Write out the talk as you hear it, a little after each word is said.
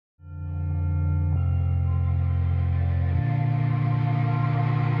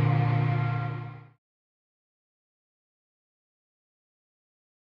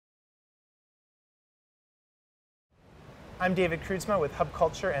I'm David Kroodsma with Hub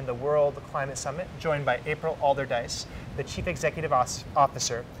Culture and the World Climate Summit, joined by April Allderdice, the Chief Executive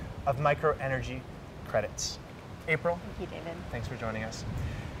Officer of Microenergy Credits. April? Thank you, David. Thanks for joining us.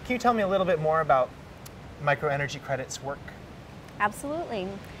 Can you tell me a little bit more about Microenergy Credits' work? Absolutely.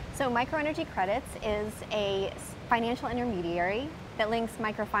 So Microenergy Credits is a financial intermediary that links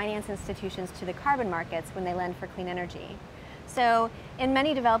microfinance institutions to the carbon markets when they lend for clean energy. So in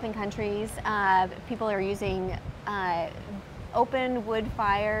many developing countries, people are using open wood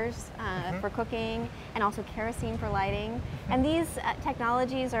fires for cooking and also kerosene for lighting. And these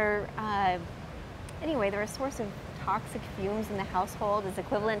technologies are, anyway, they're a source of toxic fumes in the household. Is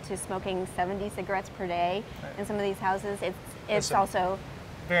equivalent to smoking 70 cigarettes per day in some of these houses. It's also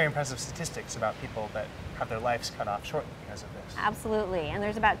very impressive statistics about people that have their lives cut off shortly because of this. Absolutely, and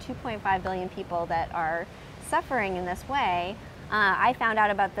there's about 2.5 billion people that are suffering in this way. I found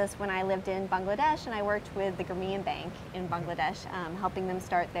out about this when I lived in Bangladesh, and I worked with the Grameen Bank in Bangladesh, helping them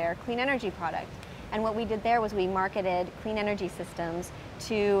start their clean energy product. And what we did there was we marketed clean energy systems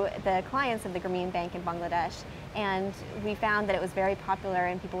to the clients of the Grameen Bank in Bangladesh, and we found that it was very popular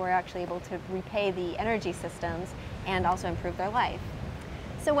and people were actually able to repay the energy systems and also improve their life.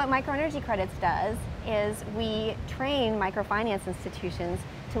 So what Microenergy Credits does is we train microfinance institutions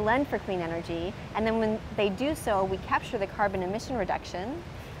to lend for clean energy, and then when they do so, we capture the carbon emission reduction,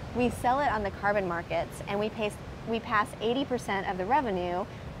 we sell it on the carbon markets, and we pass 80% of the revenue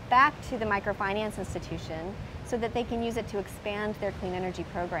back to the microfinance institution so that they can use it to expand their clean energy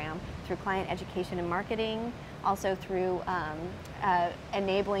program through client education and marketing, also through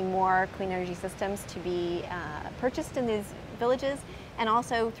enabling more clean energy systems to be purchased in these villages, and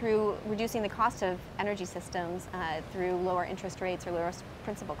also through reducing the cost of energy systems through lower interest rates or lower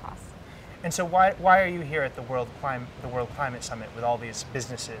principal costs. And so why are you here at the World Climate Summit with all these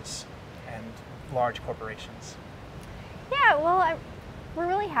businesses and large corporations? Yeah, well, we're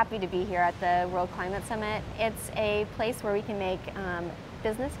really happy to be here at the World Climate Summit. It's a place where we can make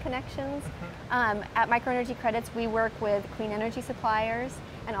business connections. At Microenergy Credits, we work with clean energy suppliers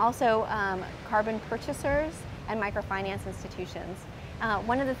and also carbon purchasers and microfinance institutions.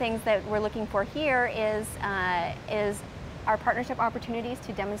 One of the things that we're looking for here is our partnership opportunities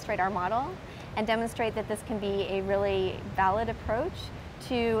to demonstrate our model and demonstrate that this can be a really valid approach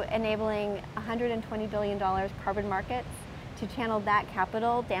to enabling $120 billion carbon markets, to channel that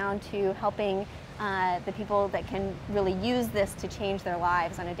capital down to helping the people that can really use this to change their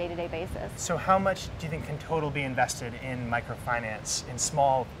lives on a day-to-day basis. So how much do you think can total be invested in microfinance in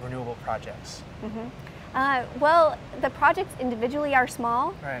small renewable projects? Well, the projects individually are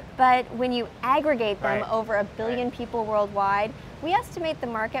small, but when you aggregate them over 1 billion people worldwide, we estimate the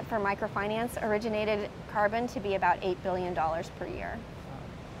market for microfinance originated carbon to be about $8 billion per year.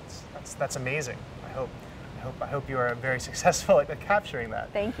 That's amazing. I hope you are very successful at capturing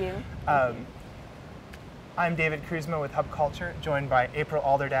that. Thank you. I'm David Kroodsma with Hub Culture, joined by April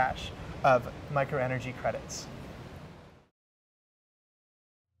Allderdice of Microenergy Credits.